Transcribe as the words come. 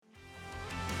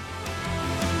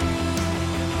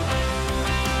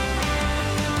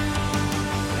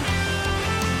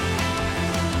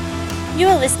You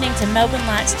are listening to Melbourne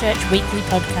Lights Church Weekly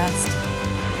Podcast.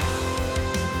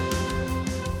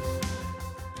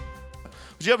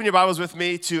 Would you open your Bibles with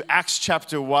me to Acts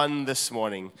chapter 1 this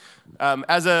morning?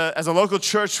 As a local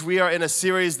church, we are in a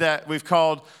series that we've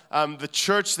called The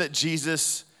Church That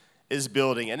Jesus is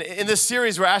Building. And in this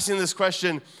series, we're asking this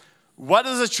question, what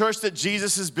does a church that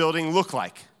Jesus is building look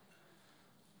like?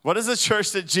 What does the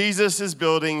church that Jesus is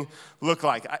building look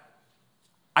like?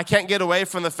 I can't get away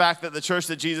from the fact that the church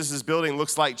that Jesus is building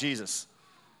looks like Jesus.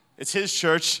 It's his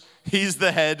church. He's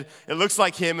the head. It looks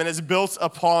like him, and it's built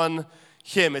upon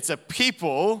him. It's a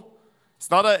people.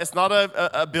 It's not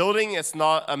a building. It's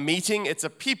not a meeting. It's a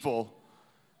people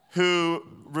who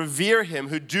revere him,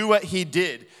 who do what he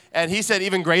did. And he said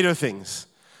even greater things,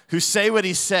 who say what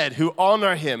he said, who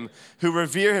honor him, who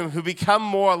revere him, who become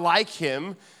more like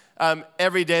him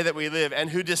every day that we live, and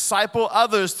who disciple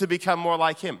others to become more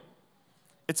like him.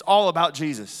 It's all about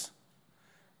Jesus.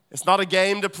 It's not a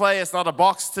game to play. It's not a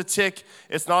box to tick.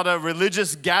 It's not a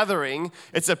religious gathering.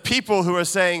 It's a people who are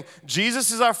saying,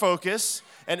 Jesus is our focus,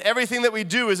 and everything that we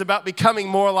do is about becoming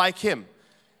more like him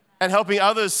and helping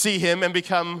others see him and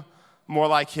become more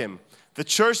like him. The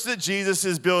church that Jesus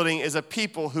is building is a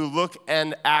people who look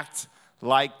and act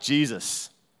like Jesus.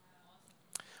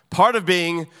 Part of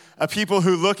being a people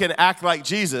who look and act like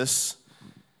Jesus,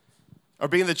 or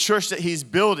being the church that he's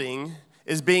building,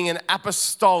 is being an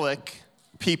apostolic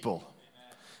people.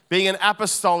 Being an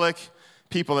apostolic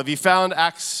people. Have you found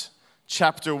Acts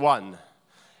chapter 1?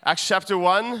 Acts chapter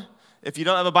 1, if you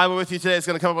don't have a Bible with you today, it's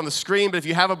going to come up on the screen, but if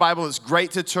you have a Bible, it's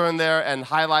great to turn there and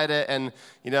highlight it, and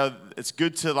it's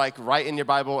good to write in your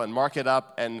Bible and mark it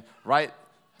up and write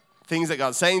things that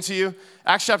God's saying to you.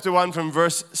 Acts chapter 1 from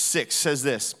verse 6 says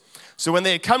this. So when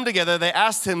they had come together, they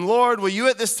asked him, Lord, will you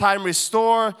at this time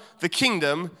restore the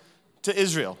kingdom to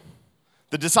Israel?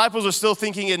 The disciples are still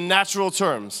thinking in natural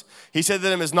terms. He said to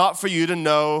them, it's not for you to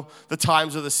know the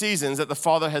times or the seasons that the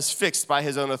Father has fixed by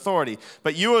his own authority.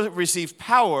 But you will receive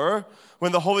power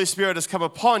when the Holy Spirit has come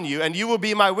upon you, and you will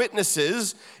be my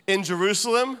witnesses in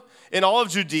Jerusalem, in all of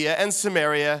Judea and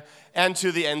Samaria, and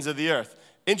to the ends of the earth.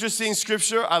 Interesting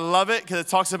scripture. I love it because it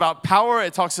talks about power,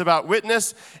 it talks about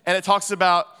witness, and it talks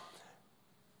about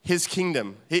his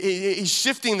kingdom. He's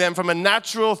shifting them from a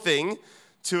natural thing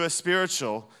to a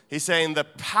spiritual. He's saying the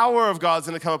power of God's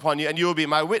going to come upon you, and you will be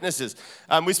my witnesses.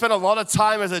 We spent a lot of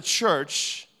time as a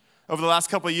church over the last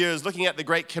couple of years looking at the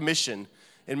Great Commission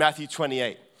in Matthew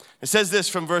 28. It says this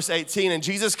from verse 18, and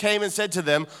Jesus came and said to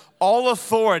them, all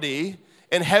authority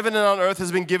in heaven and on earth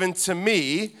has been given to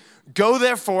me. Go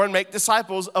therefore and make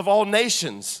disciples of all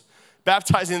nations,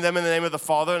 baptizing them in the name of the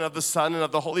Father and of the Son and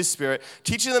of the Holy Spirit,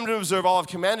 teaching them to observe all I've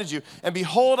commanded you. And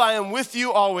behold, I am with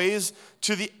you always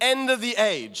to the end of the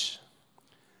age.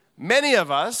 Many of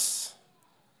us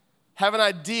have an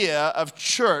idea of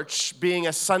church being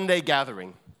a Sunday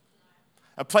gathering,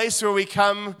 a place where we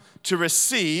come to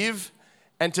receive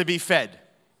and to be fed.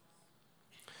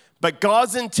 But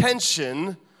God's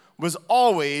intention was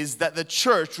always that the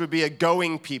church would be a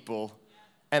going people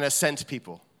and a sent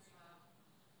people.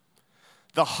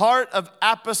 The heart of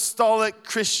apostolic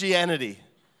Christianity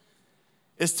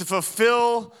is to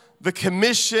fulfill the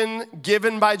commission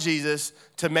given by Jesus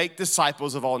to make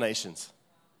disciples of all nations.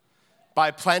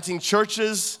 By planting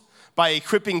churches, by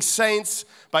equipping saints,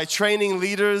 by training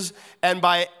leaders, and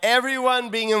by everyone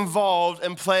being involved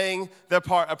and playing their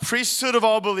part. A priesthood of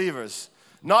all believers.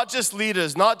 Not just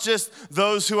leaders, not just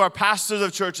those who are pastors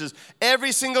of churches.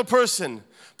 Every single person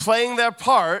playing their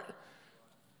part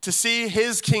to see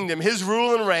his kingdom, his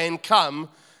rule and reign come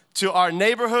to our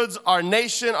neighborhoods, our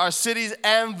nation, our cities,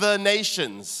 and the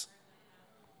nations.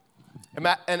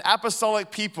 And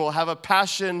apostolic people have a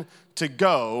passion to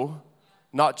go,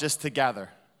 not just to gather.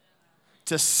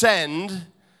 To send,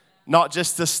 not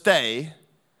just to stay.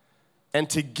 And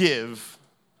to give,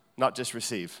 not just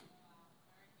receive.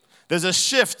 There's a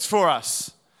shift for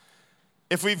us.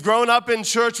 If we've grown up in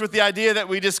church with the idea that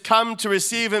we just come to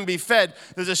receive and be fed,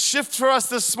 there's a shift for us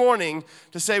this morning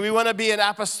to say we want to be an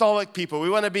apostolic people. We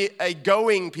want to be a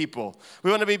going people.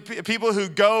 We want to be people who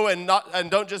go and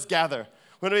don't just gather.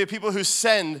 We want to be people who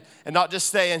send and not just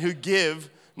stay, and who give,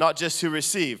 not just who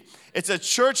receive. It's a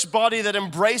church body that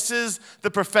embraces the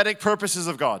prophetic purposes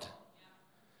of God,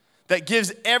 that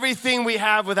gives everything we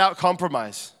have without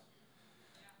compromise,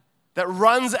 that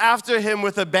runs after him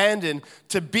with abandon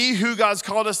to be who God's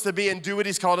called us to be and do what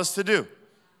he's called us to do.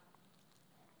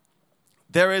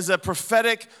 There is a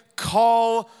prophetic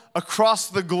call across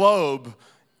the globe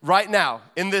right now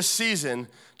in this season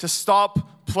to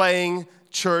stop playing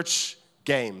church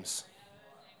games.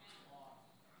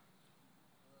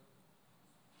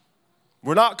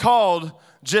 We're not called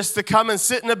just to come and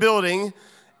sit in a building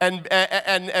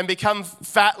and become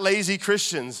fat, lazy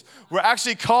Christians. We're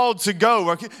actually called to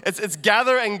go. It's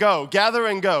gather and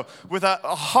go, with a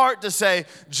heart to say,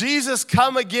 Jesus,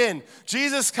 come again.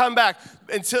 Jesus, come back.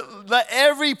 And to let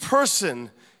every person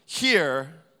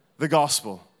hear the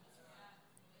gospel.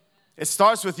 It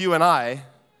starts with you and I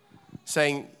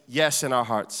saying yes in our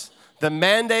hearts. The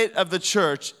mandate of the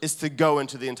church is to go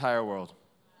into the entire world.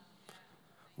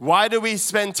 Why do we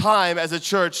spend time as a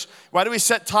church? Why do we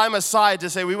set time aside to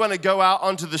say we want to go out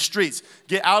onto the streets,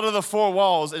 get out of the four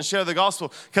walls and share the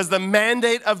gospel? Because the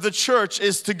mandate of the church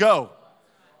is to go.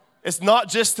 It's not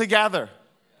just to gather.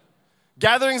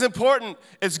 Gathering's important.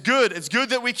 It's good. It's good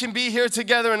that we can be here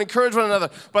together and encourage one another.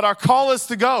 But our call is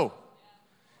to go.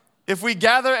 If we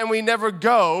gather and we never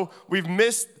go, we've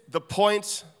missed the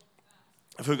point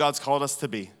of who God's called us to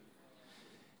be.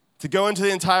 To go into the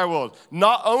entire world.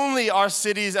 Not only our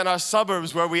cities and our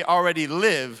suburbs where we already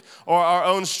live, or our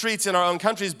own streets in our own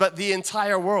countries, but the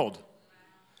entire world.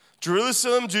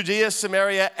 Jerusalem, Judea,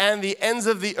 Samaria, and the ends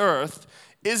of the earth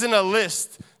isn't a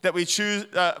list that we choose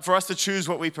for us to choose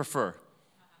what we prefer.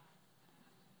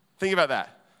 Think about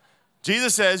that.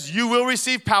 Jesus says, you will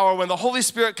receive power when the Holy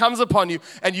Spirit comes upon you,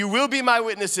 and you will be my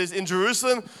witnesses in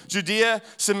Jerusalem, Judea,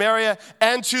 Samaria,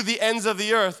 and to the ends of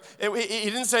the earth. He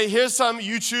didn't say, here's some,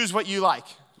 you choose what you like.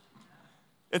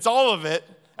 It's all of it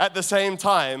at the same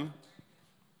time,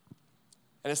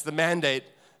 and it's the mandate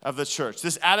of the church.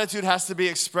 This attitude has to be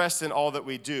expressed in all that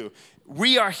we do.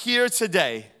 We are here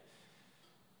today,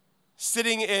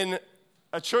 sitting in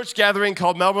a church gathering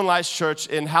called Melbourne Lights Church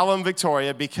in Hallam,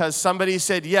 Victoria, because somebody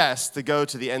said yes to go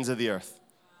to the ends of the earth.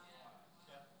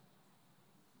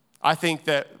 I think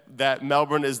that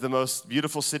Melbourne is the most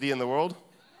beautiful city in the world,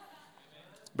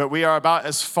 but we are about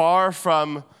as far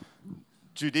from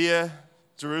Judea,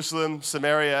 Jerusalem,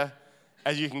 Samaria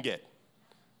as you can get.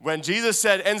 When Jesus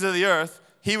said ends of the earth,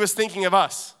 he was thinking of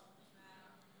us.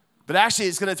 But actually,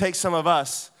 it's going to take some of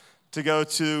us to go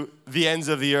to the ends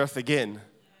of the earth again,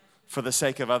 for the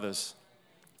sake of others.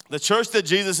 The church that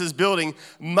Jesus is building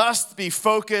must be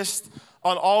focused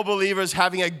on all believers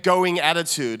having a going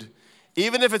attitude,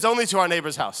 even if it's only to our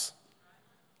neighbor's house.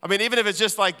 I mean, even if it's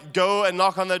just like go and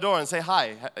knock on their door and say,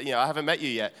 hi, I haven't met you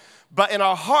yet. But in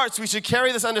our hearts, we should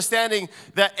carry this understanding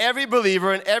that every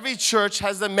believer in every church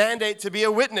has the mandate to be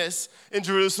a witness in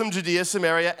Jerusalem, Judea,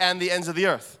 Samaria, and the ends of the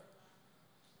earth.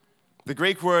 The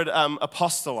Greek word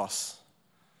apostolos,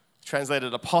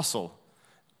 translated apostle,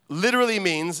 literally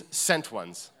means sent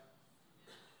ones.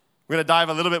 We're going to dive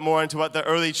a little bit more into what the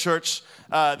early church,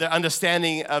 their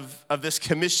understanding of this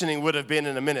commissioning would have been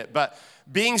in a minute. But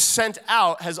being sent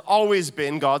out has always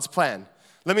been God's plan.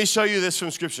 Let me show you this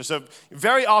from Scripture. So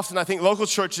very often, I think local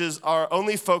churches are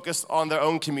only focused on their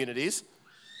own communities.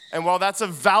 And while that's a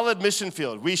valid mission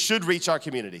field, we should reach our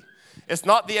community. It's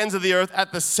not the ends of the earth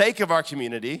at the sake of our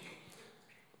community.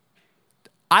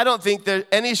 I don't think that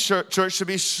any church should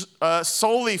be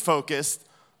solely focused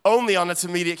only on its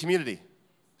immediate community.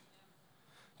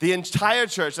 The entire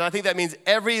church, and I think that means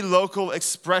every local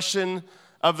expression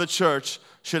of the church,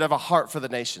 should have a heart for the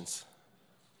nations.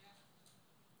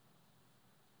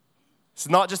 It's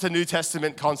not just a New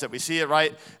Testament concept. We see it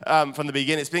right from the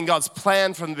beginning. It's been God's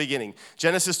plan from the beginning.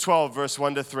 Genesis 12, verse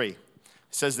 1 to 3. It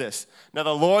says this. Now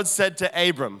the Lord said to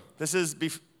Abram, this is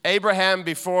Abraham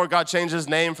before God changed his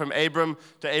name from Abram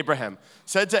to Abraham,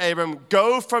 said to Abram,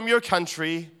 go from your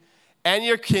country and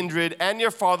your kindred and your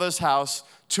father's house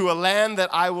to a land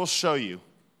that I will show you.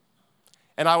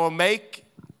 And I will make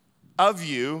of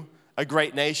you a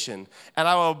great nation. And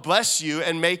I will bless you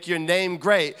and make your name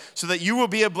great so that you will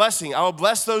be a blessing. I will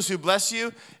bless those who bless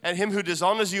you, and him who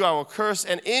dishonors you I will curse.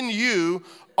 And in you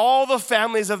all the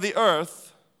families of the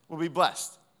earth will be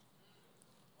blessed.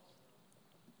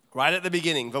 Right at the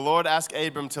beginning, the Lord asked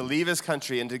Abram to leave his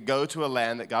country and to go to a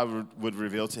land that God would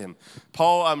reveal to him.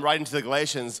 Paul, writing to the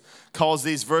Galatians, calls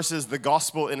these verses the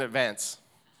gospel in advance.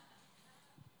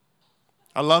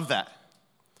 I love that.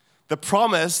 The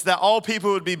promise that all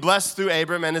people would be blessed through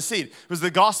Abram and his seed was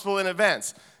the gospel in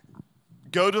advance.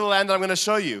 Go to the land that I'm going to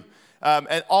show you,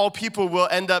 and all people will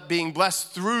end up being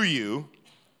blessed through you.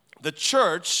 The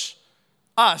church,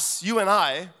 us, you and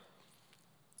I,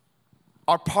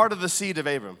 are part of the seed of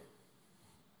Abram.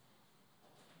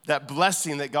 That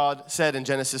blessing that God said in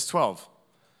Genesis 12.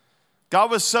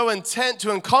 God was so intent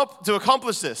to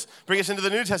accomplish this, bring us into the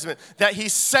New Testament, that he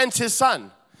sent his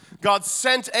son. God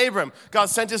sent Abram. God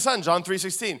sent his son, John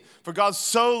 3:16. For God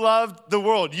so loved the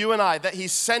world, you and I, that he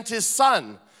sent his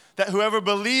son, that whoever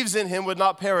believes in him would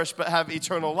not perish but have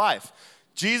eternal life.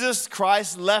 Jesus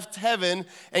Christ left heaven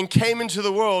and came into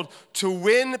the world to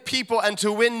win people and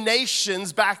to win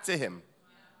nations back to him.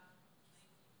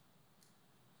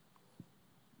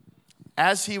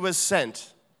 As he was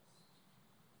sent,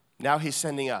 now he's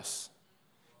sending us,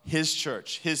 his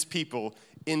church, his people,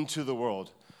 into the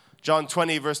world. John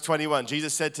 20, verse 21,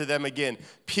 Jesus said to them again,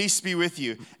 "Peace be with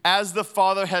you. As the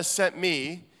Father has sent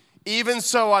me, even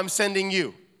so I'm sending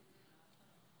you."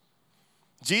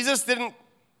 Jesus didn't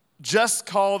just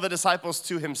call the disciples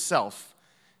to himself.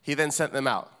 He then sent them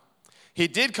out. He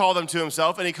did call them to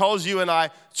himself, and he calls you and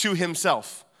I to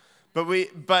himself. But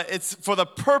it's for the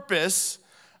purpose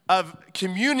of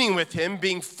communing with him,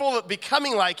 being full,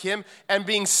 becoming like him, and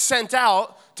being sent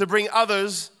out to bring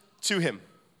others to him.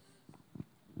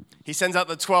 He sends out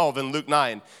the 12 in Luke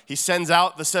 9. He sends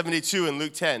out the 72 in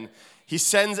Luke 10. He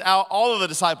sends out all of the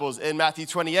disciples in Matthew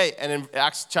 28 and in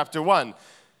Acts chapter 1.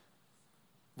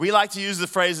 We like to use the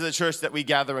phrase of the church that we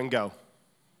gather and go.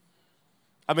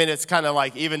 I mean, it's kind of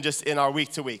like even just in our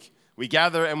week to week. We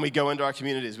gather and we go into our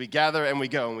communities. We gather and we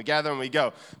go, and we gather and we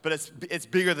go. But it's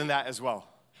bigger than that as well.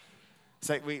 It's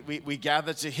like we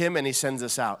gather to him and he sends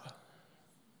us out.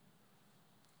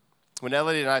 When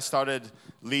Elodie and I started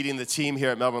leading the team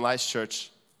here at Melbourne Lights Church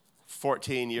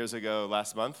 14 years ago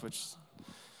last month,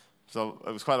 so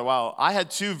it was quite a while, I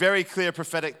had two very clear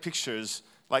prophetic pictures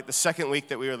like the second week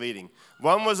that we were leading.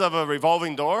 One was of a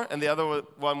revolving door and the other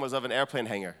one was of an airplane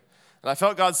hangar. And I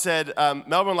felt God said,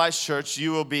 Melbourne Lights Church,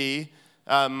 you will be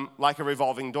like a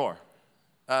revolving door.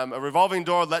 A revolving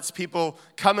door lets people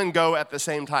come and go at the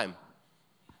same time.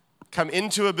 Come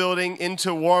into a building,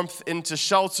 into warmth, into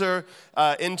shelter,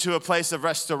 into a place of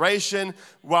restoration,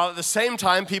 while at the same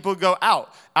time people go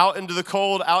out into the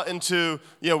cold, out into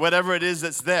whatever it is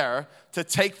that's there to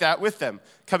take that with them,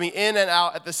 coming in and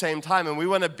out at the same time. And we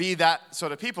want to be that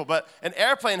sort of people. But an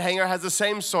airplane hangar has the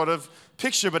same sort of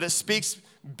picture, but it speaks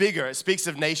bigger. It speaks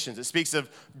of nations. It speaks of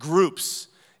groups.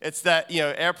 It's that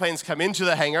airplanes come into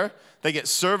the hangar, they get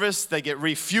serviced, they get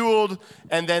refueled,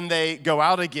 and then they go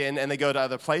out again and they go to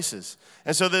other places.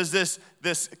 And so there's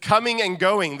this coming and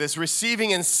going, this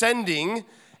receiving and sending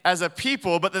as a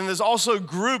people, but then there's also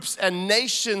groups and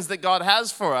nations that God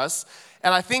has for us.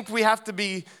 And I think we have to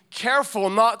be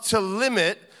careful not to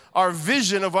limit our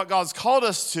vision of what God's called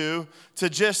us to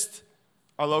just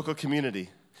our local community.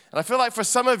 And I feel like for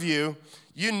some of you,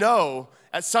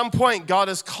 at some point, God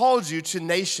has called you to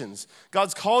nations.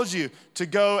 God's called you to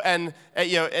go and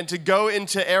to go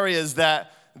into areas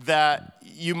that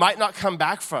you might not come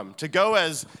back from, to go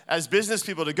as business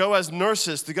people, to go as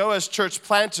nurses, to go as church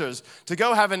planters, to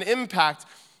go have an impact.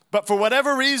 But for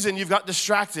whatever reason, you've got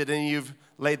distracted and you've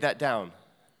laid that down.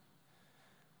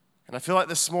 And I feel like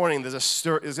this morning there's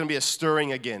going to be a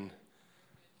stirring again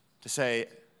to say,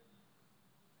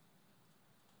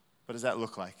 what does that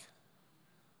look like?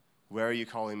 Where are you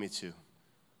calling me to?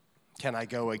 Can I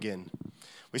go again?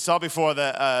 We saw before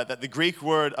that the Greek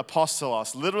word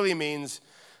apostolos literally means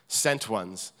sent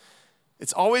ones.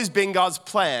 It's always been God's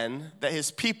plan that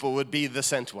his people would be the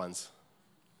sent ones.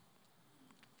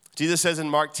 Jesus says in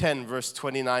Mark 10, verse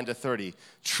 29 to 30,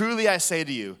 "Truly I say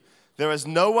to you, there is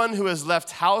no one who has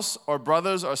left house or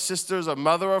brothers or sisters or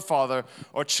mother or father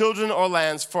or children or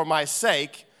lands for my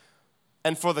sake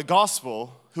and for the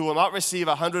gospel who will not receive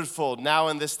 100-fold now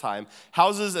in this time,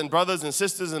 houses and brothers and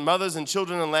sisters and mothers and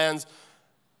children and lands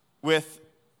with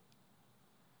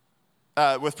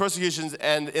persecutions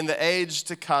and in the age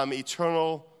to come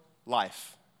eternal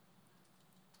life."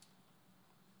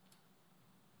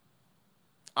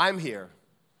 I'm here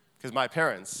because my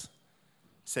parents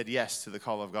said yes to the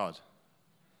call of God.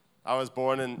 I was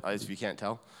born in, if you can't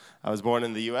tell, I was born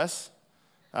in the U.S.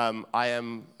 I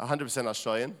am 100%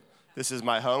 Australian. This is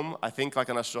my home. I think like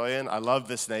an Australian. I love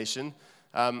this nation.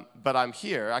 But I'm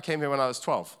here. I came here when I was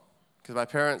 12 because my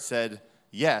parents said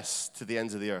yes to the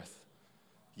ends of the earth.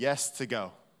 Yes to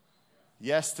go.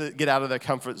 Yes to get out of their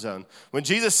comfort zone. When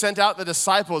Jesus sent out the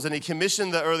disciples and he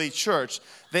commissioned the early church,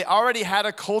 they already had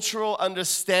a cultural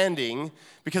understanding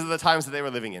because of the times that they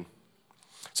were living in.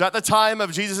 So at the time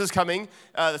of Jesus' coming,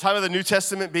 the time of the New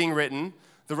Testament being written,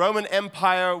 the Roman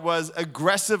Empire was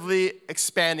aggressively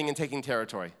expanding and taking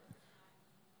territory.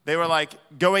 They were like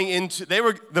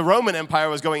the Roman Empire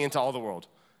was going into all the world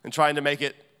and trying to make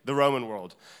it the Roman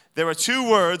world. There were two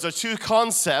words or two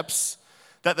concepts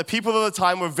that the people of the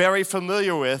time were very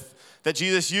familiar with that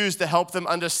Jesus used to help them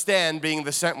understand being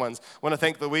the sent ones. I want to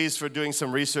thank Louise for doing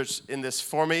some research in this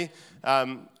for me,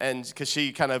 and because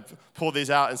she kind of pulled these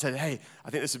out and said, hey,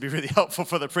 I think this would be really helpful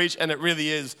for the preach, and it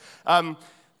really is.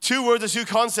 Two words or two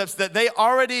concepts that they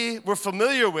already were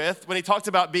familiar with when he talked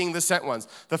about being the sent ones.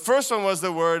 The first one was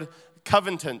the word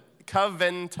covenant.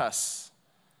 Coventus.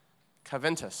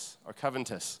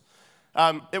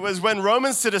 It was when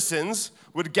Roman citizens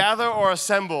would gather or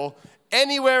assemble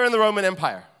anywhere in the Roman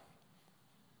Empire.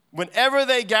 Whenever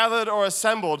they gathered or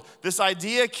assembled, this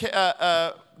idea,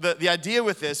 the idea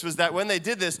with this was that when they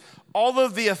did this, all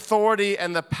of the authority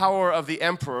and the power of the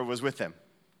emperor was with them.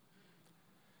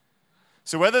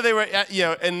 So whether they were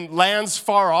in lands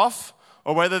far off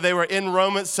or whether they were in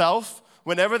Rome itself,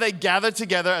 whenever they gathered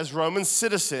together as Roman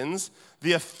citizens,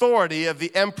 the authority of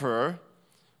the emperor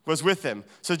was with them.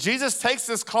 So Jesus takes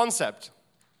this concept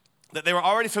that they were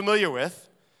already familiar with,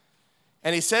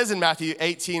 and he says in Matthew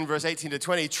 18, verse 18 to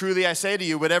 20, "Truly I say to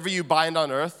you, whatever you bind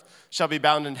on earth shall be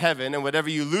bound in heaven, and whatever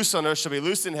you loose on earth shall be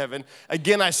loosed in heaven.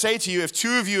 Again, I say to you, if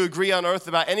two of you agree on earth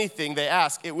about anything they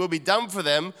ask, it will be done for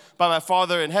them by my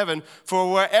Father in heaven.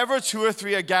 For wherever two or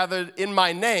three are gathered in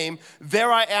my name,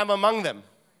 there I am among them."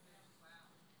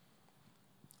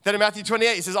 Then in Matthew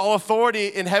 28, he says, "All authority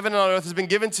in heaven and on earth has been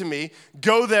given to me.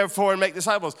 Go therefore and make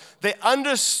disciples." They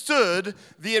understood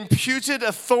the imputed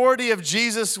authority of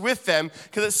Jesus with them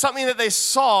because it's something that they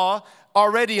saw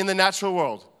already in the natural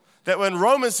world. That when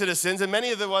Roman citizens, and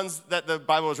many of the ones that the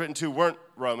Bible was written to weren't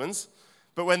Romans,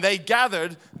 but when they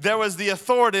gathered, there was the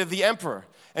authority of the emperor.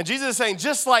 And Jesus is saying,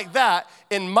 just like that,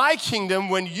 in my kingdom,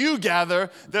 when you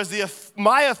gather,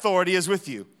 my authority is with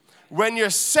you. When you're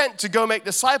sent to go make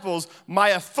disciples, my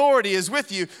authority is with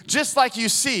you, just like you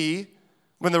see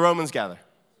when the Romans gather.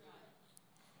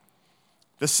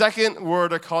 The second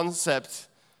word or concept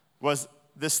was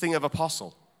this thing of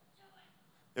apostle.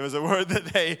 It was a word that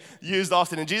they used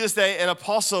often. In Jesus' day, an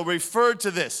apostle referred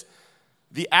to this: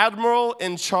 the admiral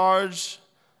in charge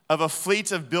of a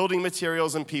fleet of building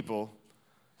materials and people,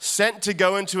 sent to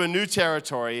go into a new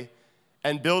territory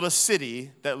and build a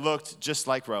city that looked just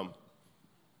like Rome.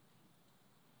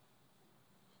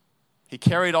 He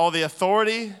carried all the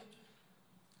authority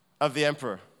of the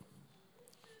emperor.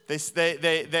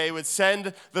 They would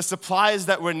send the supplies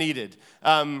that were needed.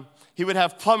 He would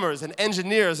have plumbers and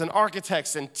engineers and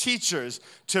architects and teachers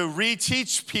to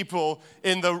reteach people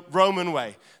in the Roman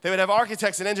way. They would have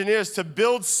architects and engineers to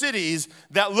build cities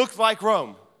that looked like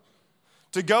Rome.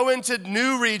 To go into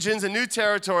new regions and new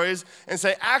territories and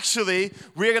say, actually,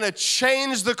 we're going to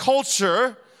change the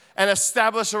culture and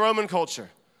establish a Roman culture.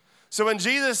 So when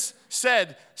Jesus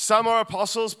said, some are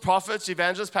apostles, prophets,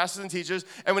 evangelists, pastors, and teachers,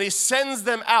 and when he sends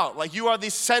them out, like you are the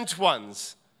sent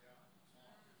ones,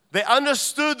 they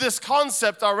understood this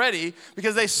concept already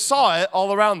because they saw it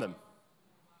all around them.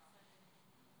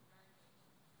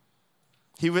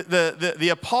 The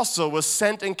apostle was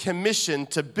sent and commissioned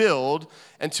to build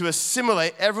and to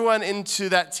assimilate everyone into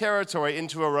that territory,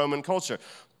 into a Roman culture.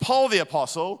 Paul the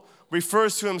apostle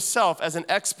refers to himself as an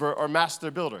expert or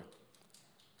master builder.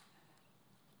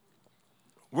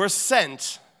 We're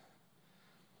sent.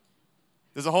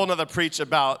 There's a whole other preach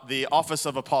about the office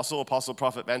of apostle,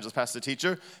 prophet, evangelist, pastor,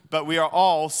 teacher, but we are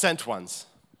all sent ones.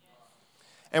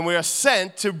 And we are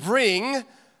sent to bring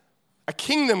a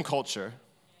kingdom culture.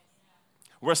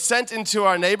 We're sent into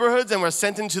our neighborhoods and we're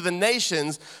sent into the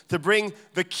nations to bring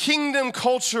the kingdom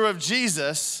culture of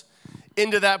Jesus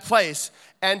into that place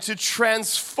and to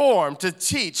transform, to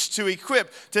teach, to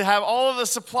equip, to have all of the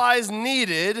supplies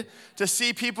needed to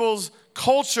see people's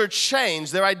culture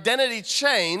change, their identity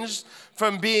changed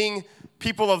from being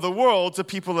people of the world to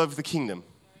people of the kingdom.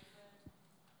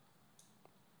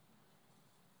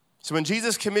 So when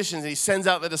Jesus commissions and he sends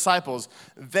out the disciples,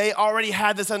 they already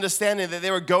had this understanding that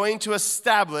they were going to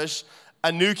establish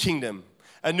a new kingdom,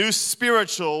 a new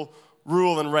spiritual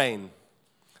rule and reign.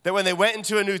 That when they went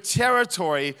into a new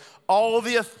territory, all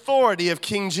the authority of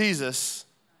King Jesus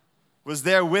was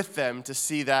there with them to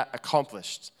see that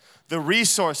accomplished. The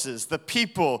resources, the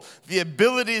people, the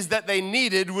abilities that they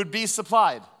needed would be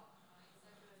supplied.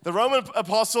 The Roman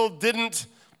apostle didn't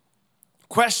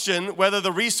question whether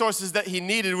the resources that he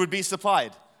needed would be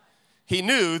supplied. He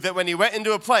knew that when he went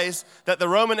into a place that the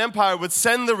Roman Empire would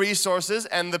send the resources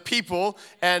and the people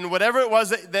and whatever it was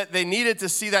that they needed to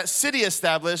see that city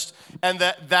established and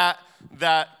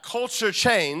that culture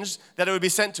changed, that it would be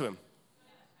sent to him.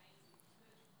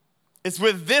 It's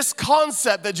with this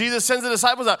concept that Jesus sends the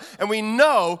disciples out. And we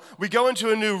know we go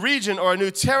into a new region or a new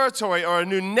territory or a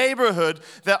new neighborhood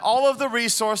that all of the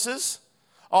resources,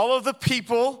 all of the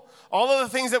people, all of the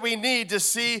things that we need to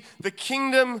see the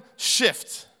kingdom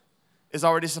shift is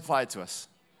already supplied to us.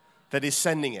 That he's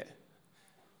sending it.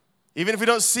 Even if we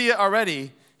don't see it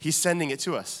already, he's sending it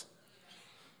to us.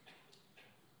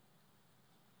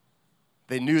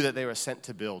 They knew that they were sent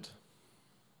to build.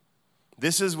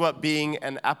 This is what being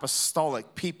an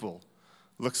apostolic people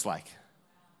looks like.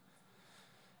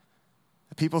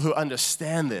 People who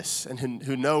understand this and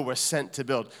who know we're sent to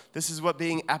build. This is what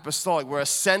being apostolic. We're a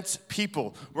sent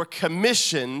people. We're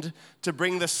commissioned to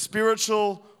bring the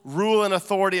spiritual rule and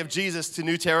authority of Jesus to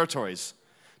new territories,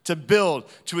 to build,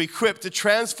 to equip, to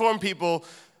transform people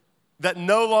that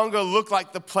no longer look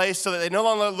like the place, so that they no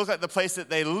longer look like the place that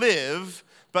they live,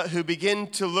 but who begin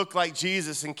to look like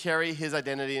Jesus and carry his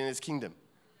identity in his kingdom.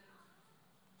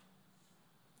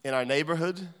 In our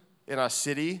neighborhood, in our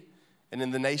city, and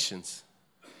in the nations.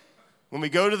 When we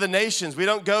go to the nations, we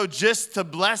don't go just to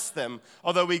bless them,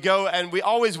 although we go and we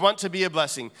always want to be a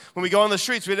blessing. When we go on the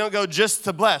streets, we don't go just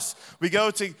to bless. We go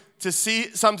to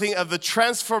see something of the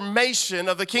transformation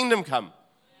of the kingdom come.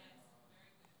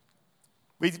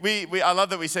 I love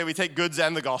that we say we take goods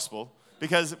and the gospel,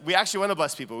 because we actually want to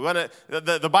bless people. We want to.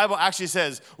 The Bible actually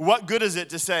says, what good is it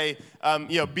to say,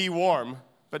 be warm,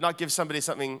 but not give somebody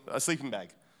a sleeping bag?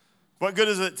 What good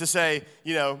is it to say,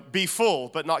 be full,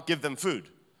 but not give them food?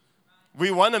 We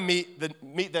want to meet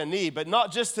their need, but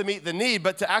not just to meet the need,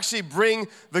 but to actually bring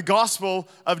the gospel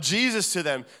of Jesus to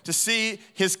them, to see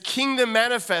his kingdom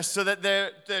manifest so that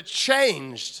they're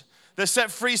changed. They're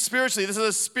set free spiritually. This is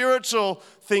a spiritual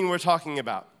thing we're talking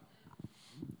about.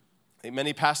 I think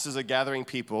many pastors are gathering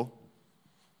people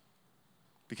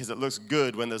because it looks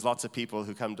good when there's lots of people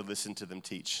who come to listen to them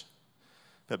teach.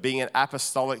 But being an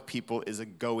apostolic people is a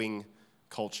going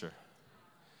culture.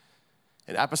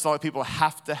 And apostolic people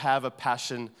have to have a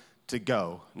passion to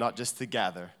go, not just to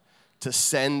gather, to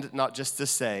send, not just to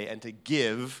say, and to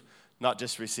give, not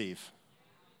just receive.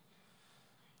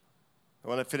 I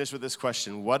want to finish with this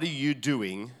question. What are you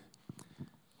doing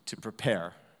to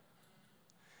prepare?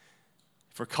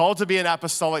 If we're called to be an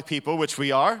apostolic people, which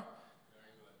we are,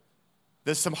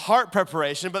 there's some heart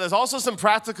preparation, but there's also some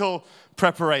practical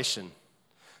preparation.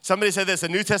 Somebody said this, the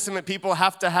New Testament people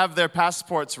have to have their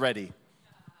passports ready.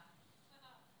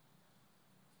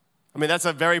 I mean, that's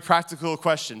a very practical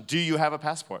question. Do you have a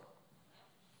passport?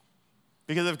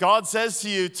 Because if God says to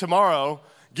you tomorrow,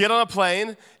 get on a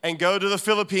plane and go to the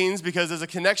Philippines because there's a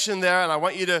connection there and I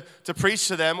want you to preach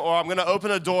to them, or I'm going to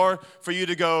open a door for you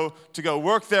to go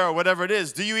work there or whatever it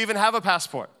is, do you even have a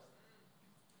passport?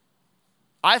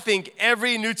 I think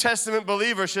every New Testament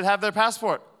believer should have their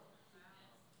passport.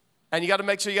 And you got to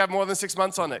make sure you have more than 6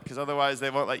 months on it, because otherwise they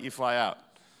won't let you fly out.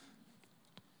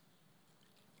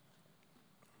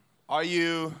 Are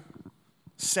you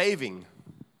saving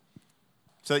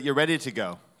so that you're ready to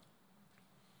go?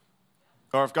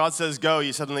 Or if God says go,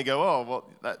 you suddenly go, oh, well,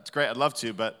 that's great, I'd love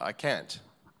to, but I can't.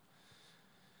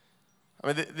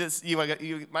 I mean,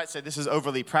 you might say this is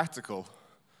overly practical,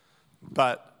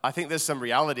 but I think there's some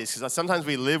realities, because sometimes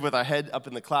we live with our head up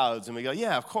in the clouds and we go,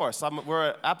 yeah, of course,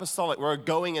 we're apostolic, we're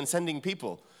going and sending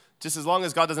people. Just as long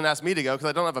as God doesn't ask me to go, because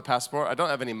I don't have a passport, I don't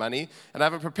have any money, and I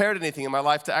haven't prepared anything in my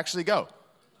life to actually go.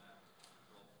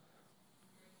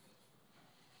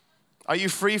 Are you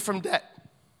free from debt?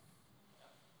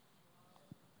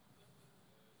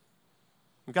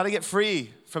 We've got to get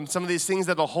free from some of these things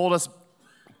that will hold us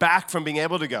back from being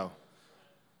able to go.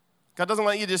 God doesn't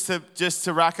want you just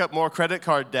to rack up more credit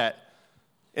card debt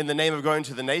in the name of going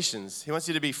to the nations. He wants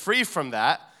you to be free from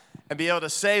that and be able to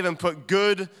save and put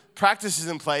good practices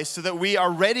in place so that we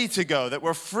are ready to go, that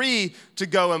we're free to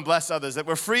go and bless others, that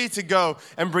we're free to go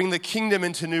and bring the kingdom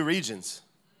into new regions.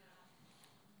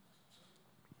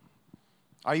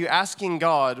 Are you asking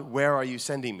God, where are you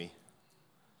sending me?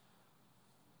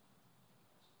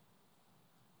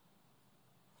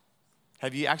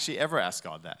 Have you actually ever asked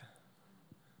God that?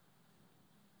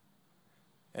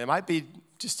 And it might be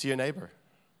just to your neighbor.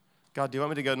 God, do you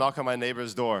want me to go knock on my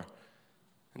neighbor's door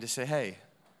and just say, hey?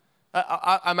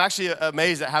 I'm actually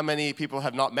amazed at how many people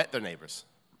have not met their neighbors.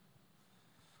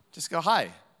 Just go,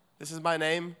 hi, this is my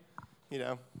name.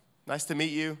 Nice to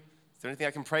meet you. Is there anything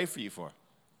I can pray for you for?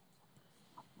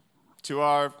 To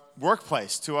our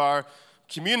workplace, to our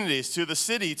communities, to the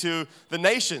city, to the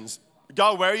nations.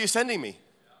 God, where are you sending me?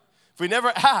 If we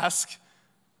never ask,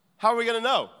 how are we going to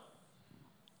know?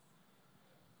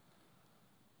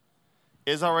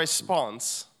 Is our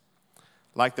response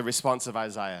like the response of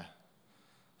Isaiah?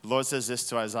 The Lord says this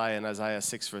to Isaiah in Isaiah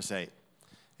 6, verse 8.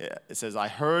 It says, I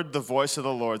heard the voice of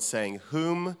the Lord saying,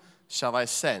 whom shall I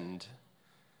send,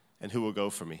 and who will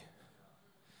go for me?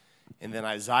 And then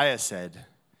Isaiah said,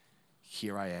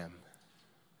 here I am,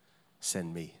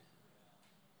 send me.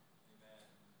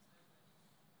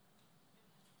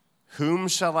 Whom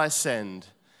shall I send,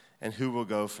 and who will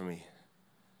go for me?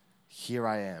 Here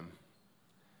I am,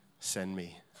 send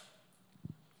me.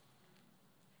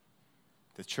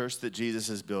 The church that Jesus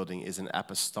is building is an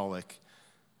apostolic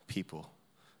people.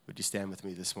 Would you stand with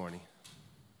me this morning?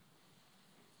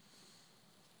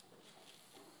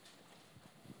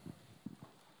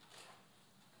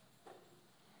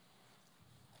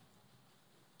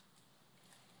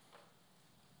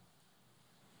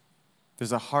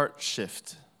 There's a heart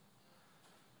shift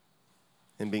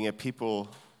in being a people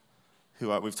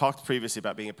who we've talked previously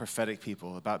about being a prophetic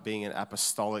people, about being an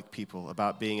apostolic people,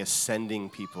 about being ascending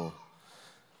people.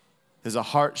 There's a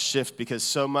heart shift because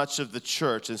so much of the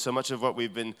church and so much of what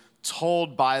we've been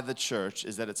told by the church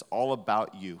is that it's all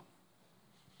about you.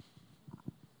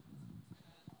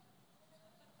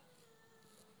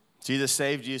 Jesus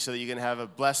saved you so that you can have a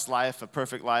blessed life, a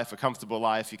perfect life, a comfortable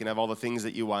life. You can have all the things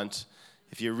that you want.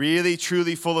 If you're really,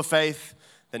 truly full of faith,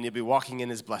 then you'll be walking in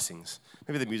his blessings.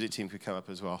 Maybe the music team could come up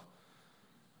as well.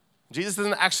 Jesus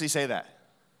doesn't actually say that.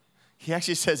 He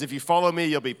actually says, if you follow me,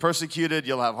 you'll be persecuted,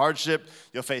 you'll have hardship,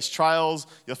 you'll face trials,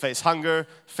 you'll face hunger,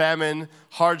 famine,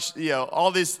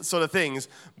 all these sort of things.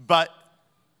 But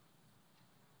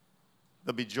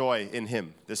there'll be joy in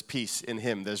him. There's peace in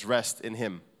him. There's rest in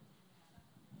him.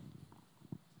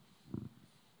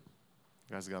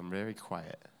 You guys have gone very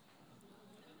quiet.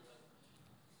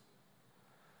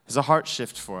 There's a heart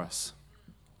shift for us.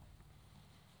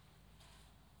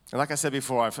 And like I said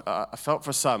before, I felt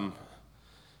for some,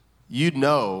 you'd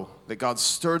know that God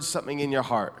stirred something in your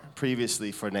heart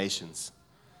previously for nations.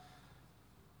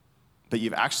 But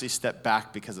you've actually stepped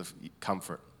back because of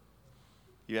comfort.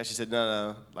 You actually said,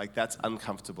 no, like that's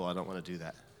uncomfortable. I don't want to do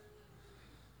that.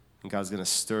 And God's going to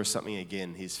stir something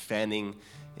again. He's fanning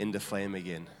into flame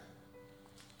again.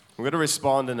 We're going to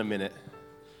respond in a minute.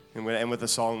 And we're going to end with a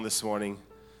song this morning.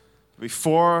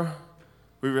 Before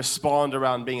we respond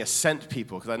around being a sent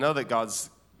people, because I know that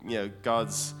God's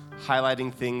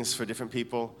highlighting things for different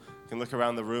people. You can look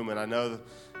around the room, and I know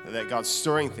that God's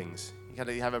stirring things. You got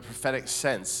to have a prophetic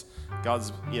sense.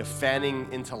 God's fanning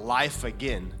into life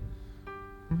again.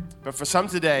 But for some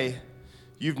today,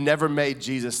 you've never made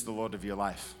Jesus the Lord of your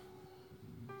life.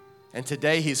 And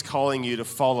today he's calling you to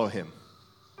follow him.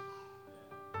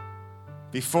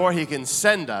 Before he can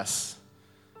send us,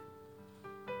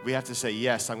 we have to say,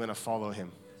 yes, I'm going to follow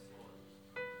him.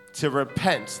 To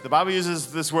repent. The Bible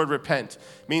uses this word repent.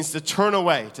 It means to turn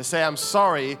away, to say I'm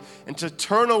sorry, and to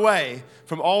turn away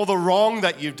from all the wrong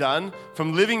that you've done,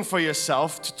 from living for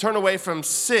yourself, to turn away from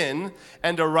sin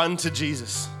and to run to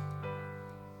Jesus.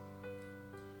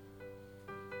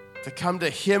 To come to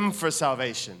him for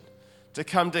salvation. To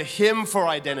come to him for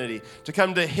identity. To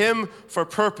come to him for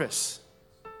purpose.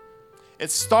 It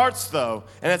starts, though,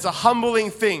 and it's a humbling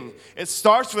thing. It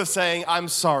starts with saying, I'm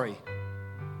sorry.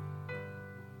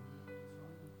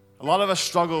 A lot of us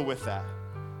struggle with that.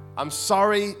 I'm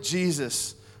sorry,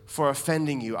 Jesus, for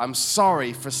offending you. I'm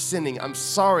sorry for sinning. I'm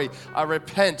sorry. I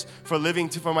repent for living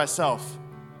for myself.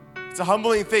 It's a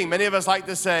humbling thing. Many of us like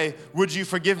to say, would you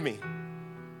forgive me?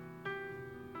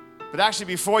 But actually,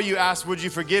 before you ask, would you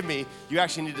forgive me, you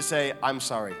actually need to say, I'm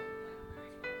sorry.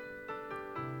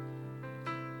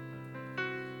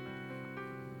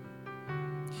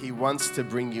 He wants to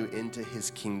bring you into his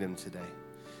kingdom today.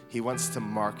 He wants to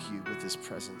mark you with his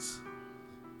presence.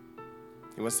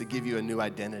 He wants to give you a new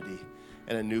identity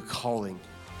and a new calling.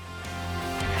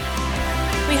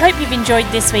 We hope you've enjoyed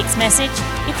this week's message.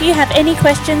 If you have any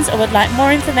questions or would like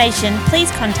more information,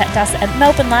 please contact us at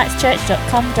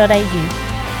melbournelightschurch.com.au.